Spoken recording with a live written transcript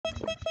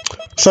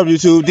What's up,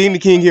 YouTube? Dean the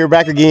King here,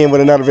 back again with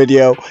another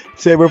video.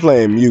 Today we're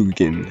playing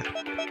M.U.G.E.N.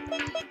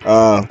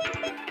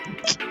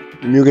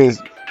 M.U.G.E.N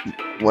is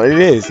what it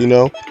is, you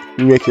know.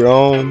 You make your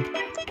own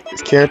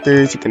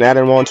characters, you can add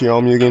them onto your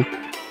own M.U.G.E.N.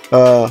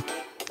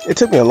 It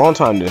took me a long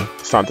time to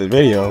start this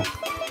video,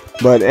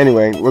 but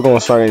anyway, we're gonna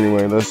start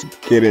anyway. Let's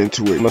get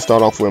into it. I'm gonna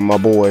start off with my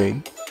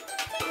boy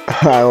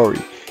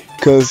Iori,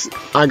 cause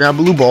I got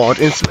blue balled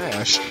in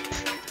Smash.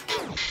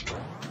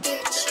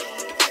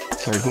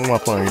 Sorry, who am I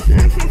playing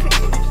again?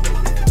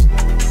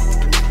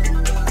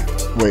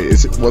 Wait,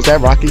 was that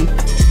Rocky?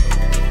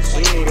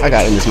 I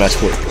got in this match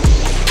quick.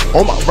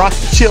 Oh my, Rocky,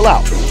 chill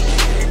out.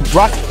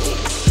 Rocky.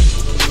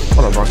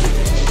 Hold on, Rocky.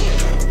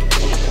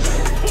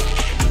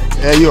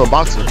 Yeah, you're a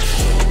boxer.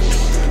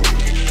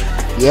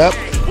 Yep.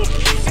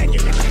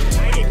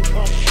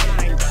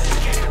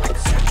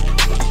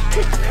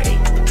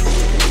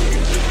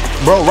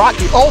 Bro,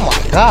 Rocky, oh my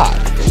god.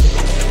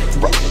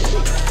 Bro.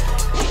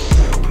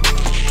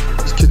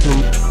 Let's kick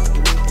him.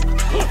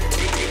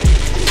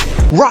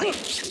 Rocky.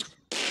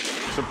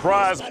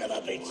 Surprise.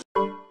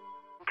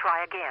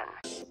 Try again.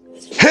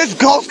 His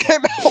ghost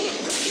came out.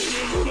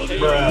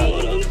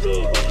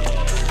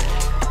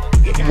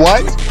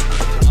 What?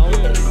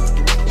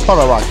 Hold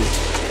on, Rocky.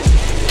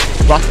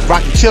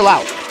 Rocky, chill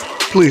out.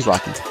 Please,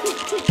 Rocky.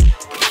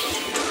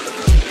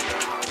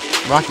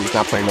 Rocky's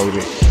not playing no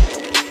game.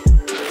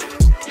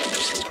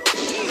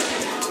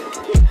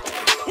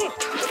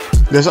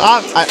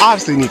 I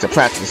obviously need to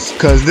practice,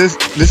 cause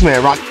this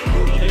man Rocky.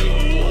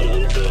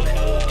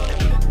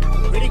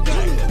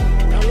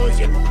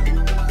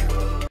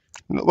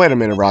 Wait a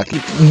minute, Rocky.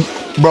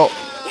 Bro.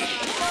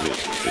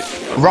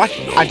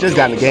 Rocky, I just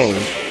got in the game.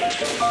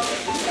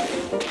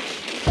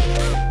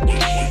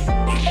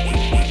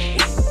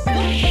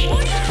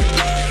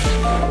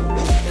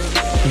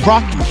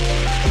 Rocky.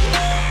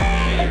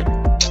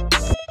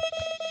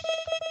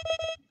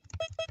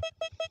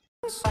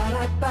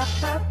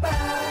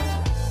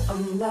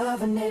 I'm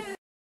loving it.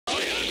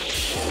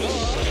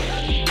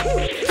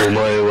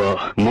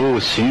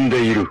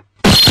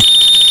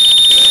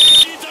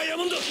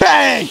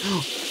 Bang!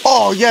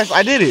 Oh yes,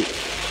 I did it.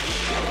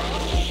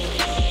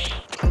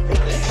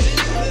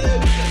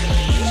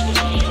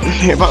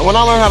 When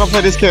I learn how to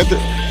play this character,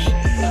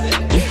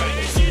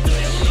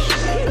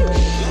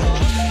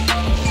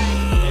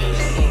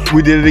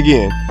 we did it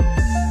again.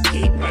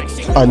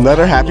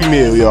 Another Happy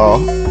Meal, y'all.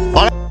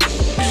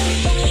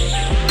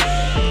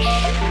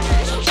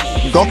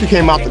 Goku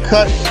came out the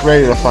cut,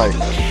 ready to fight.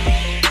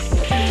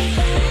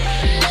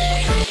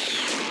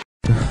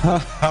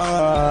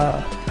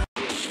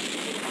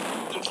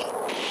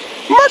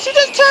 Mercy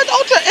just turned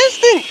Ultra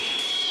Instinct!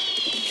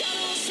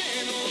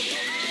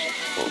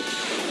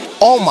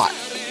 Oh my.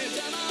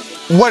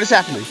 What is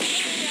happening?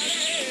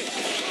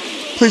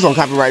 Please don't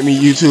copyright me,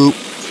 YouTube.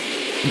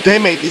 They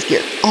made these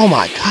kids. Oh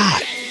my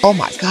god. Oh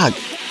my god.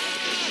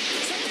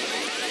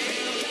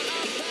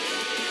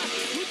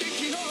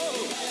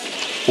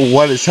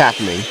 What is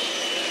happening?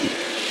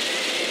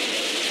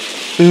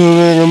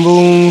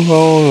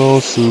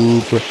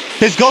 Super.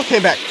 His ghost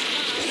came back.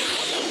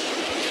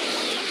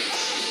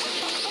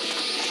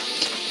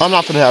 I'm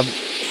not gonna have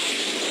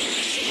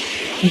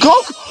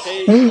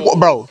Goku,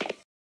 bro.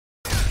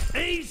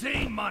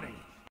 Easy money.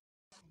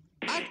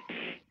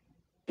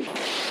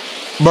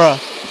 Bruh.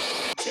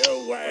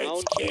 2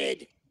 words,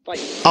 kid. I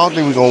don't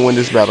think we're gonna win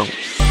this battle.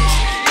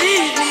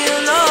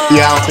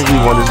 Yeah, I don't think we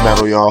won this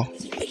battle, y'all.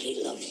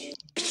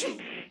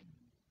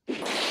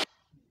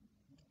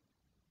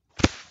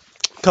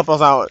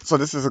 Couple hours. So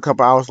this is a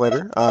couple hours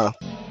later. I'm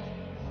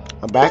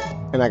back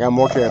and I got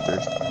more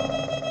characters.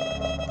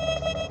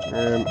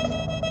 And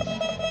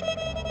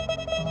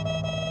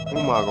who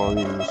am I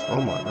gonna use?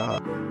 Oh my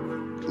god.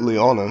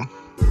 Leona.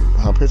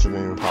 Her picture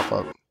didn't even pop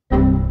up.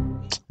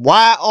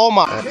 Why? Oh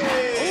my.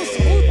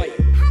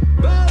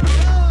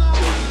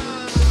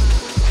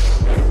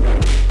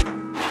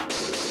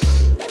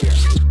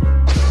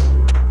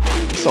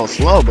 He's so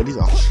slow, but he's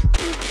off.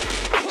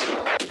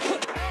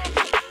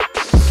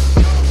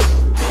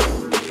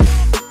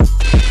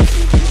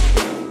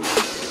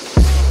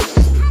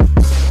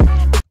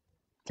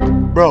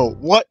 Bro,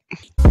 what?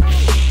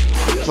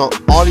 So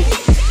all these,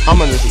 I'm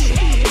gonna listen.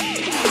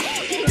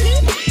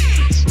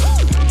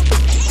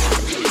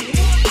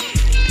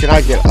 Can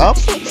I get up?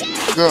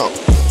 Girl.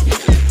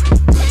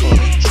 Oh,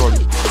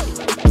 shorty.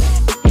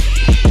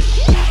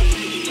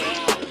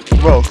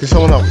 Bro, can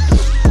someone help me?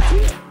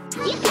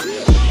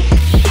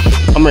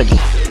 I'm ready.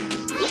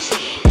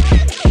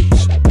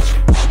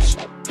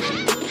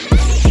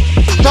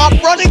 Stop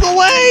running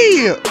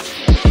away!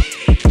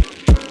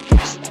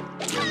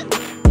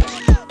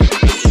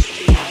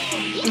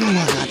 Oh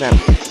my god, damn.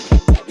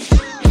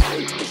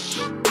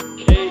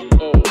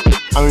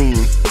 I mean,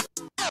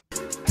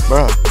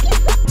 bruh.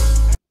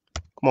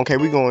 Come on, okay,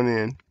 we going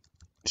in.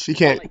 She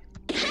can't.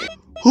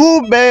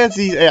 Who bans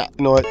these AI?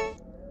 You know what?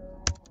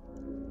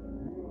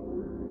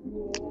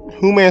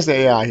 Who bans the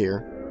AI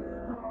here?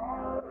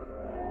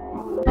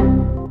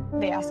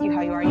 They ask you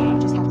how you are, you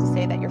just have to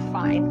say that you're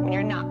fine when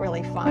you're not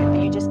really fine,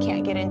 but you just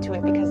can't get into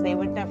it because they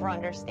would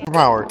understanding.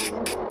 Powered.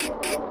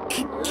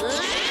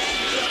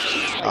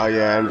 Oh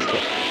yeah,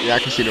 yeah, I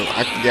can see the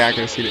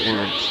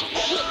ignorance.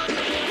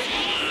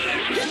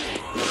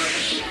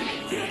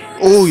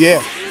 Oh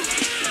yeah.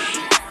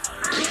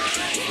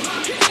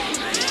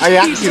 Oh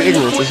yeah, I can see the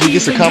ignorance as he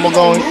gets the combo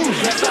going.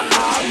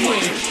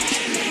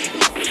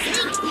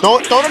 Throw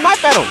the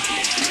knife at him.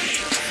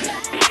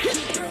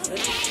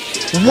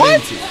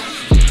 What?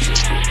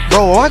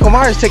 Bro, Michael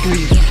Myers taking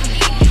these.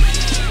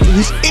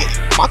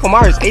 Michael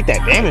Myers ate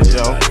that damage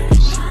though.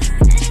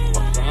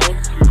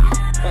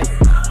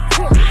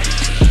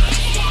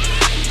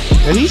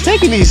 And he's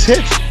taking these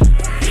hits.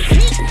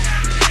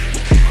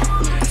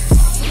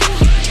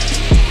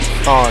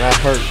 Oh, that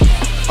hurt.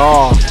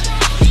 Oh,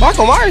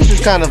 Michael Myers is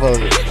kind of a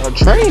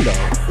train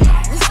though.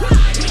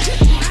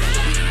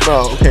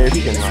 Bro, okay, if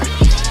he can like.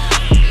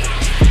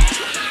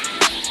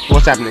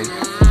 What's happening?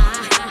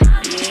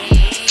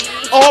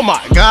 Oh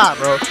my god,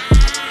 bro.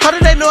 How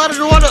did they know how to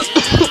do all the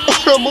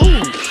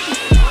moves?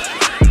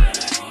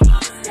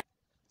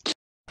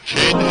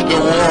 Change the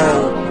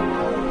world.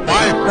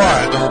 My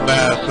final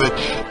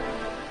message.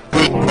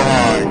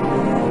 Goodbye.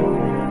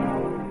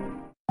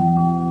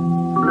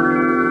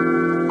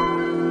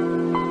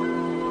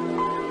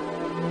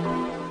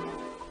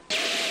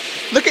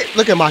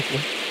 Look at Michael.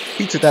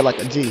 He took that like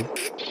a G.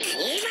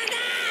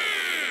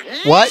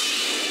 What?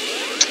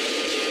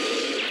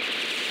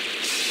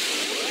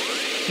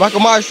 Michael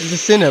Myers is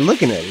just sitting there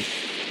looking at it.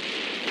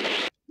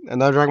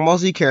 Another Dragon Ball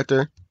Z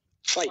character.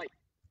 Fight.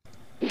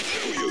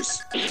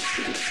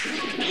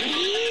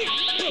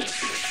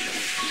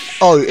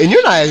 Oh, and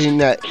you're not even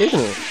that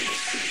ignorant.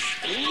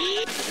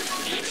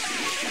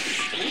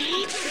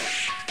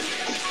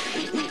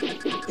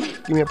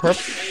 Give me a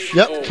perfect.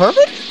 Yep,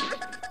 perfect.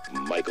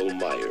 Michael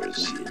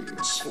Myers.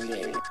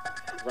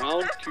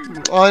 Round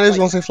 2. Oh, I just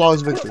want to say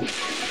flawless victory.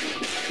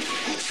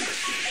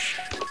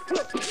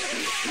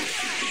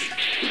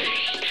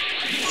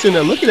 Sitting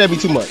there looking at me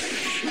too much.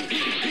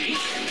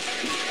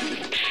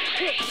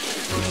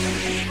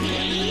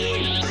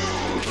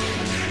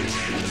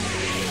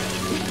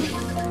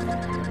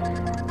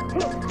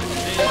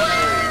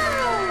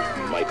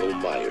 Michael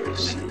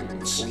Myers.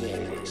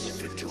 Flawless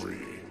victory.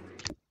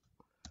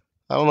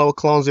 I don't know what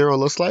Clone Zero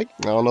looks like.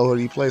 I don't know who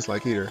he plays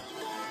like either.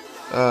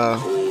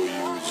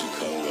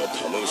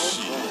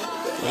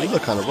 You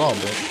look kind of raw,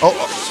 bro. Oh,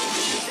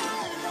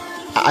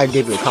 I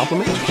gave you a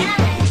compliment.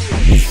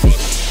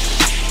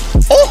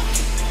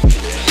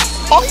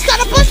 Oh, he got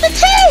a busted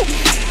too.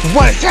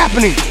 What is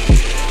happening?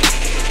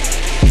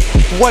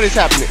 What is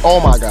happening? Oh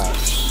my God,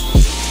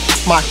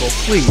 Michael,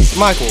 please,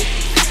 Michael,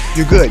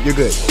 you're good. You're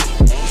good.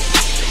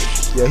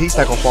 Yeah, he's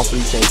not gonna fall for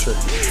these same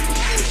tricks.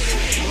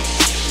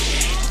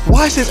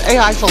 Why is his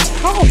AI so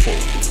powerful?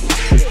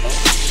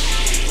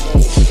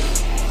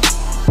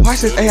 Why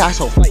is his AI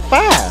so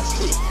fast?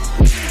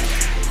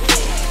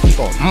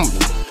 Oh,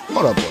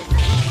 hold up, boy.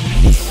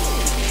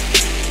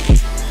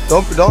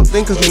 Don't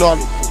think because you know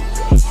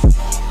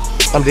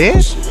I'm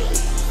dead,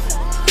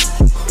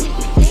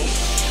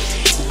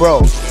 bro.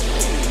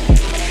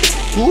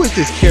 Who is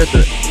this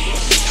character?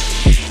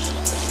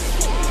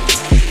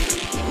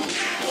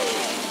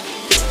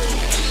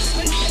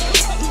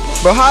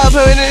 Bro, how up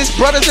and his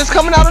brother's just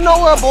coming out of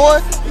nowhere, boy.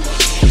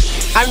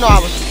 I know I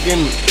was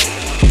getting.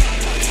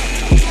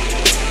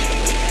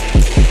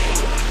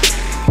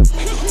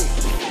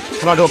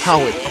 What do I do a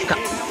power whip? I forgot.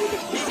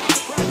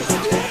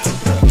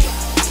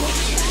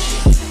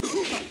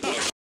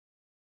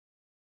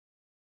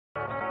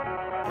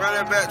 Run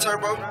that back,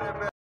 Turbo.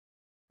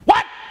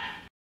 What?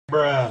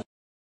 Bruh.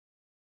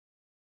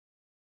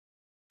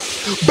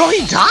 Bro,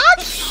 he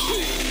dodged?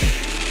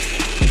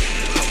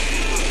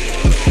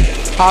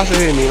 How's it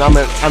hitting me? I'm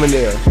in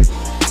there.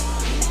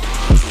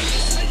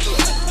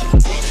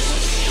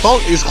 Oh,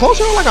 is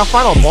Closer like a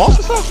final boss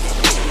or something?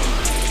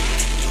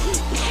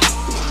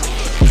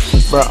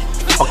 Bro,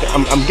 okay,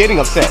 I'm getting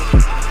upset.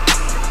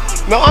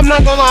 No, I'm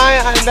not gonna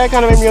lie, that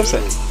kind of made me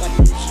upset.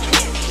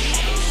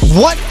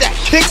 What? That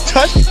kick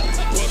touch?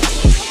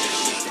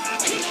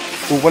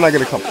 Ooh, when I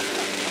get a combo.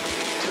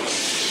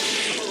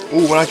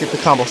 Ooh, when I get the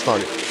combo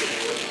started.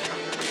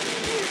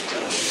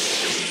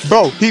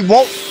 Bro, he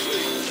won't.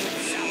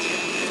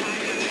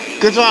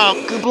 Good job,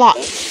 good block.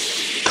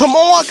 Come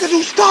on, could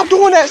you stop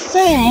doing that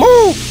same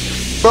move?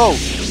 Bro.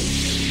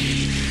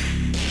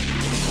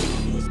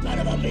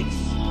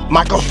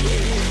 Michael.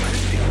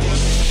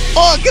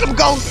 Oh, get him,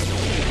 Ghost.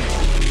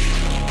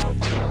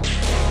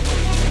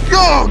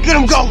 Oh, get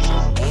him, Ghost.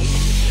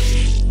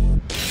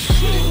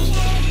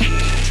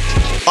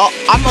 Oh,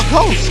 I'm a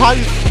ghost. How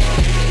you?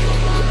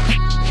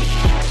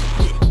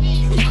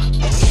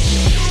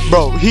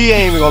 Bro, he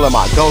ain't even gonna let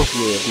my ghost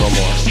live no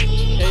more.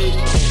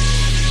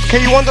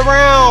 Okay, you won the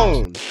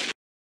round.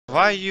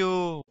 Why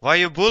you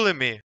bully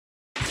me?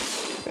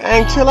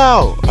 Dang, chill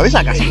out. At least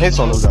I got some hits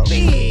on him though.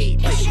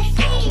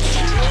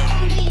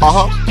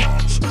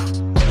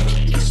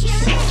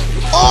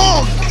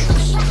 Oh!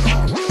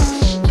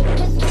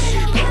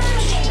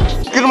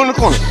 Get him in the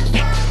corner.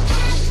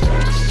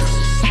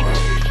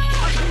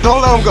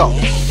 Don't let him go.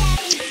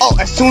 Oh,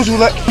 as soon as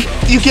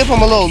you give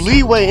him a little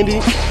leeway, and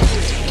then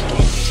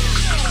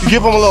you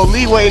give him a little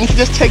leeway, and he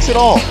just takes it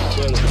all.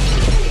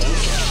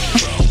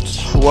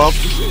 Well,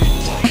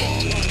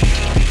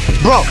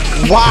 bro,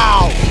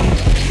 wow.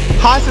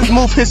 How does this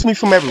move hits me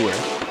from everywhere?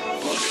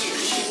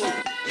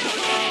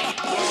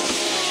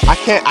 I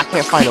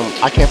can't fight him.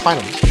 I can't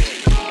fight him.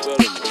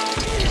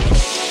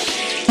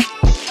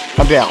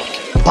 I'm down,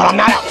 but I'm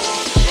not out.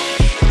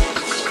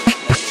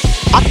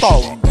 I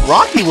thought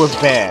Rocky was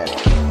bad.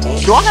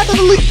 Do I have to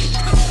delete?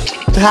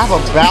 To have a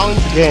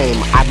balanced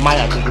game, I might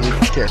have to delete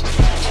this character.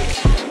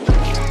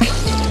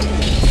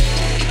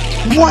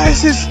 What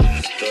is this?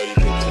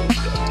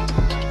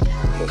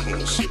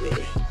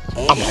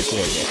 I'm not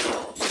doing that.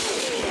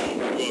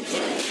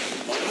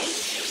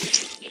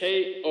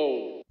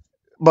 KO.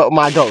 But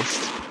my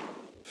ghost.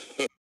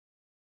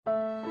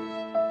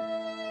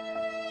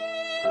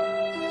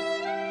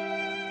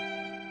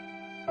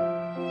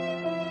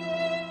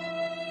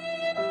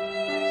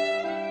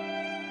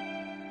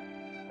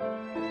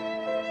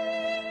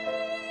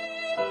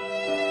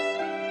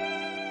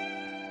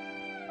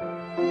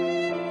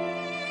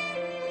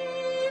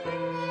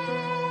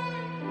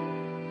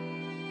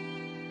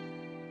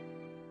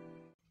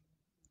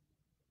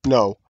 No.